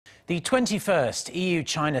The 21st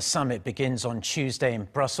EU-China summit begins on Tuesday in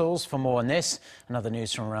Brussels. For more on this and other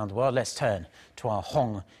news from around the world, let's turn to our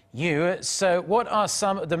Hong Yoo. So what are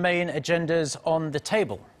some of the main agendas on the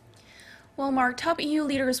table? Well, Mark, top EU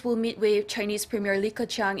leaders will meet with Chinese Premier Li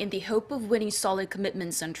Keqiang in the hope of winning solid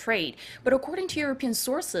commitments on trade. But according to European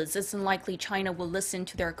sources, it's unlikely China will listen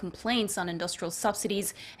to their complaints on industrial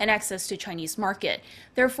subsidies and access to Chinese market.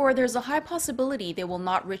 Therefore, there's a high possibility they will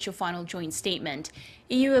not reach a final joint statement.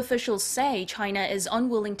 EU officials say China is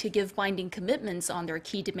unwilling to give binding commitments on their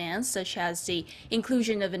key demands, such as the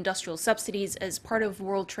inclusion of industrial subsidies as part of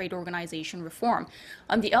World Trade Organization reform.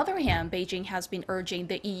 On the other hand, Beijing has been urging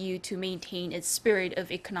the EU to maintain its spirit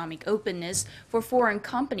of economic openness for foreign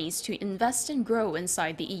companies to invest and grow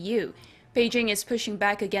inside the EU. Beijing is pushing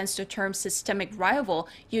back against the term systemic rival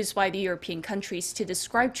used by the European countries to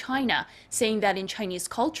describe China, saying that in Chinese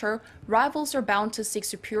culture, rivals are bound to seek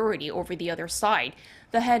superiority over the other side.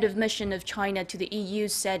 The head of mission of China to the EU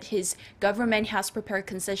said his government has prepared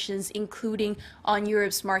concessions including on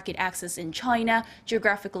Europe's market access in China,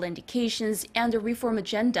 geographical indications, and the reform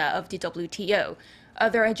agenda of the WTO.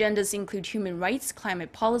 Other agendas include human rights,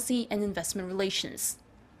 climate policy, and investment relations.